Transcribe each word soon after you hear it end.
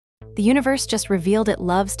The universe just revealed it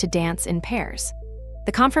loves to dance in pairs.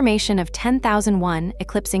 The confirmation of 10,001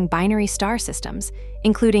 eclipsing binary star systems,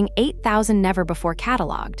 including 8,000 never before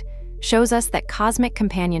cataloged, shows us that cosmic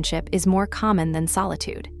companionship is more common than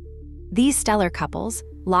solitude. These stellar couples,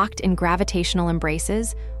 locked in gravitational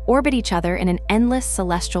embraces, orbit each other in an endless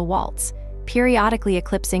celestial waltz, periodically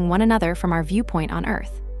eclipsing one another from our viewpoint on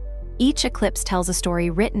Earth. Each eclipse tells a story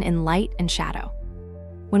written in light and shadow.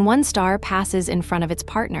 When one star passes in front of its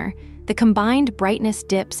partner, the combined brightness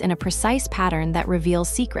dips in a precise pattern that reveals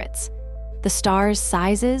secrets: the star's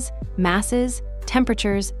sizes, masses,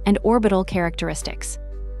 temperatures, and orbital characteristics.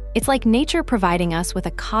 It's like nature providing us with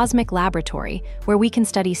a cosmic laboratory where we can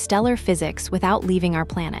study stellar physics without leaving our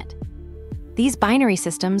planet. These binary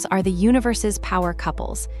systems are the universe's power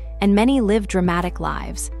couples, and many live dramatic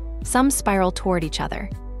lives. Some spiral toward each other,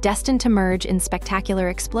 destined to merge in spectacular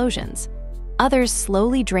explosions. Others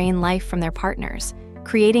slowly drain life from their partners,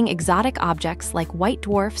 creating exotic objects like white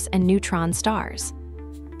dwarfs and neutron stars.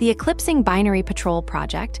 The Eclipsing Binary Patrol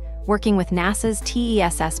project, working with NASA's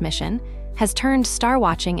TESS mission, has turned star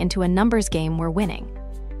watching into a numbers game we're winning.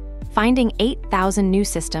 Finding 8,000 new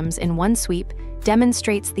systems in one sweep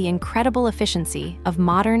demonstrates the incredible efficiency of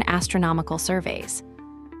modern astronomical surveys.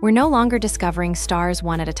 We're no longer discovering stars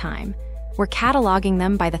one at a time. We're cataloging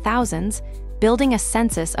them by the thousands, building a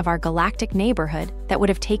census of our galactic neighborhood that would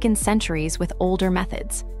have taken centuries with older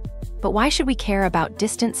methods. But why should we care about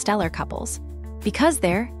distant stellar couples? Because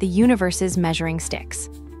they're the universe's measuring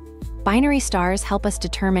sticks. Binary stars help us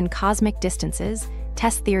determine cosmic distances,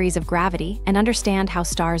 test theories of gravity, and understand how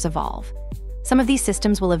stars evolve. Some of these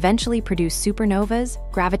systems will eventually produce supernovas,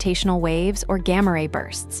 gravitational waves, or gamma-ray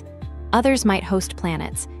bursts. Others might host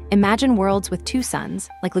planets. Imagine worlds with two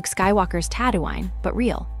suns, like Luke Skywalker's Tatooine, but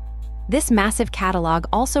real. This massive catalog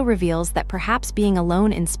also reveals that perhaps being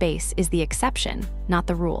alone in space is the exception, not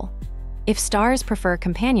the rule. If stars prefer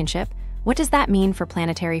companionship, what does that mean for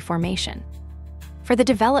planetary formation? For the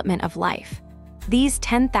development of life, these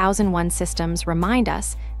 10,001 systems remind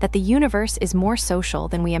us that the universe is more social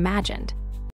than we imagined.